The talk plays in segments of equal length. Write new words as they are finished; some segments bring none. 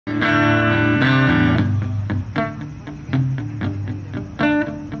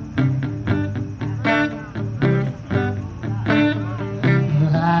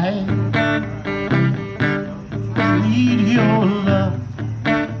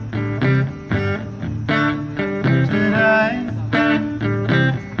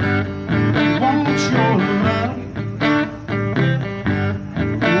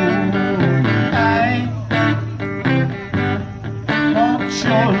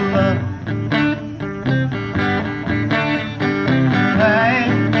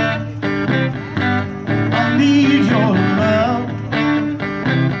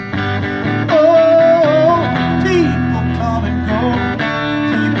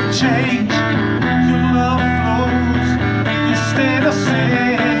change, your love flows, you stay the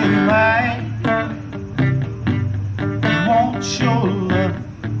same. I want your love.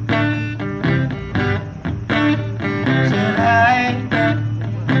 Said I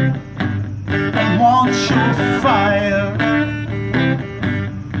want your fire.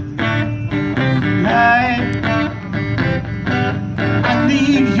 I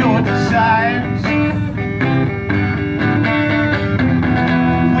need your desires.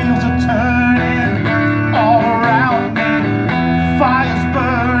 Wheels are turning all around me. Fire's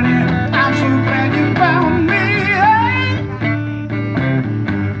burning. I'm so glad you found me.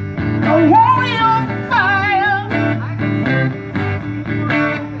 I want your fire.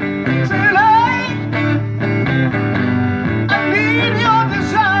 Said I need your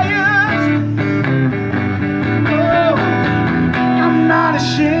desires. Oh, I'm not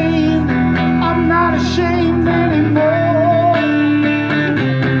ashamed. I'm not ashamed anymore.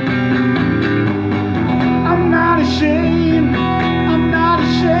 I'm not ashamed. I'm not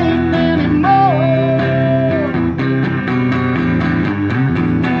ashamed anymore.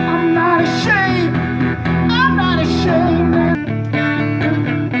 I'm not ashamed. I'm not ashamed.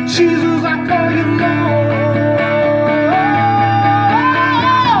 Jesus, I call you Lord.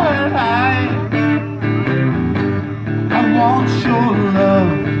 I want your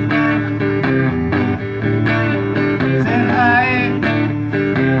love.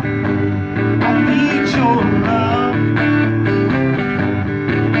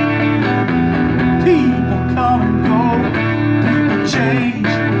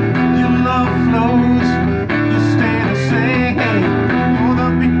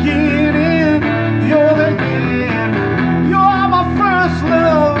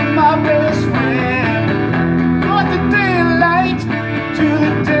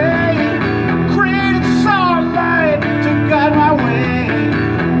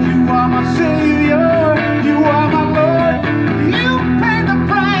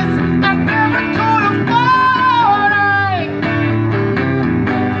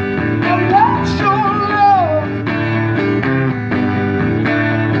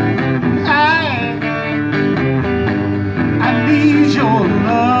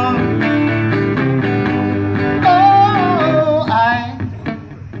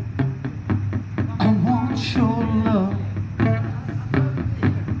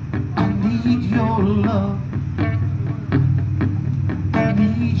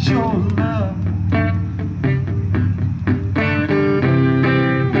 Your love.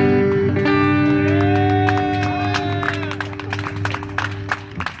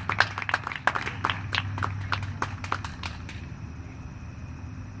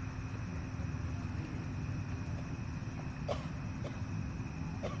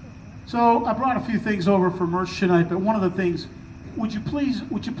 So I brought a few things over for merch tonight, but one of the things, would you please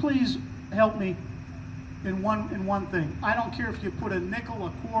help me in one thing? I don't care if you put a nickel,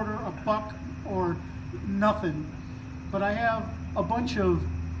 a quarter, a buck, or nothing, but I have a bunch of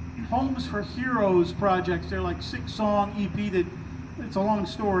Homes for Heroes projects. They're like 6-song EP that, it's a long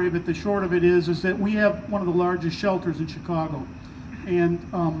story, but the short of it is that we have one of the largest shelters in Chicago. And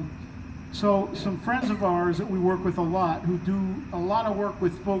so some friends of ours that we work with a lot, who do a lot of work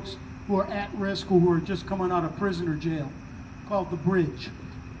with folks who are at risk or who are just coming out of prison or jail, called The Bridge.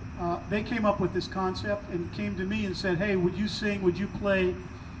 They came up with this concept and came to me and said, hey, would you sing, would you play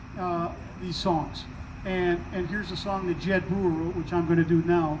these songs? And here's a song that Jed Brewer wrote, which I'm going to do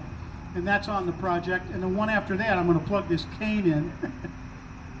now. And that's on the project. And the one after that, I'm going to plug this cane in.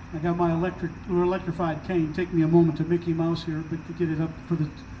 I got my electrified cane. Take me a moment to Mickey Mouse here, but to get it up for the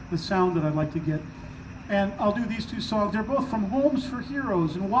sound that I'd like to get. And I'll do these two songs. They're both from Homes for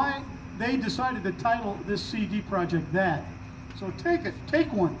Heroes, and why they decided to title this CD project that. So take it,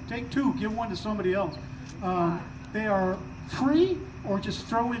 take one, take two, give one to somebody else. They are free, or just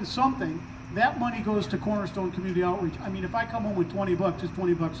throw in something. That money goes to Cornerstone Community Outreach. I mean, if I come home with 20 bucks, just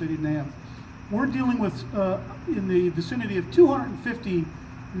 20 bucks I didn't have. We're dealing with, in the vicinity of 250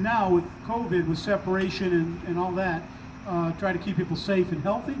 now with COVID, with separation and all that, try to keep people safe and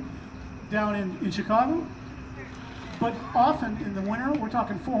healthy down in Chicago. But often in the winter, we're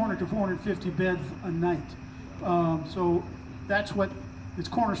talking 400 to 450 beds a night. So that's what, it's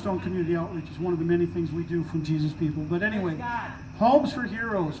Cornerstone Community Outreach. It's one of the many things we do from Jesus People. But anyway, Homes for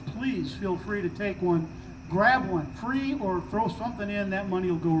Heroes, please feel free to take one. Grab one, free, or throw something in. That money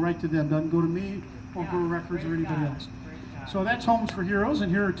will go right to them. Doesn't go to me or go to Records or anybody else. So that's Homes for Heroes,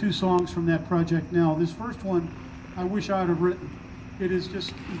 and here are two songs from that project now. This first one, I wish I would have written. It is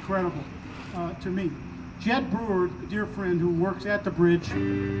just incredible to me. Jed Brewer, a dear friend who works at the Bridge,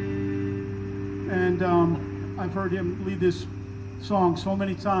 and I've heard him lead this song so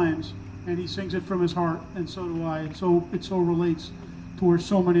many times, and he sings it from his heart, and so do I. And so it so relates to where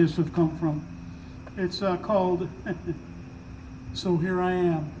so many of us have come from. It's called So Here I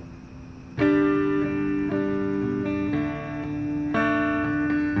Am.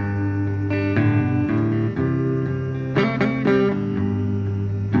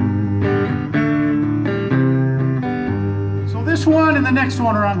 So this one and the next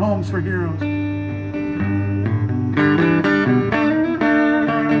one are on Homes for Heroes.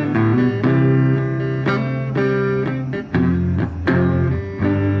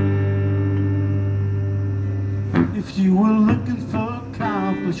 If you were looking for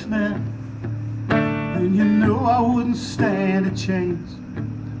accomplishment, then you know I wouldn't stand a chance.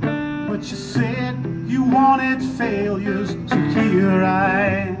 But you said you wanted failures, so here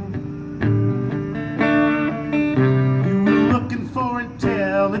I am. You were looking for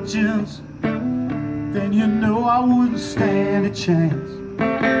intelligence, then you know I wouldn't stand a chance.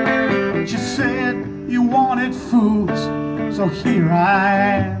 But you said you wanted fools, so here I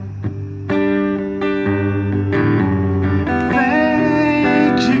am.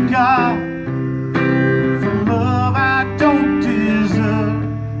 God, for love I don't deserve.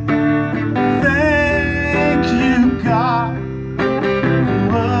 Thank you, God,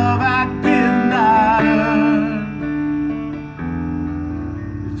 for love I did not earn.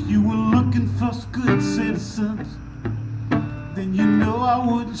 If you were looking for good citizens, then you know I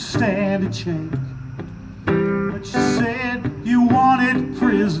wouldn't stand a chance. But you said you wanted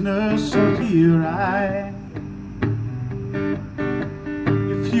prisoners, so here I am.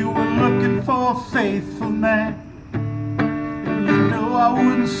 You were looking for a faithful man, and you know I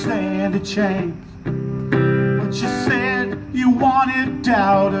wouldn't stand a chance. But you said you wanted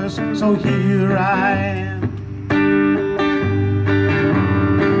doubters, so here I am.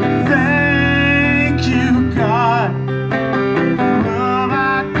 Thank you, God, for love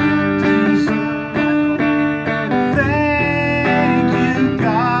I didn't deserve. Thank you,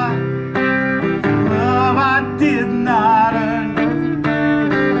 God, for love I did not earn.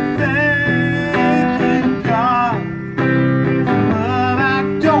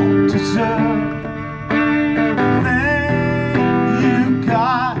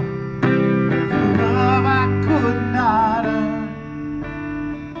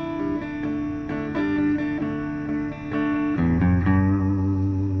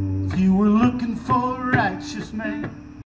 If you were looking for a righteous man,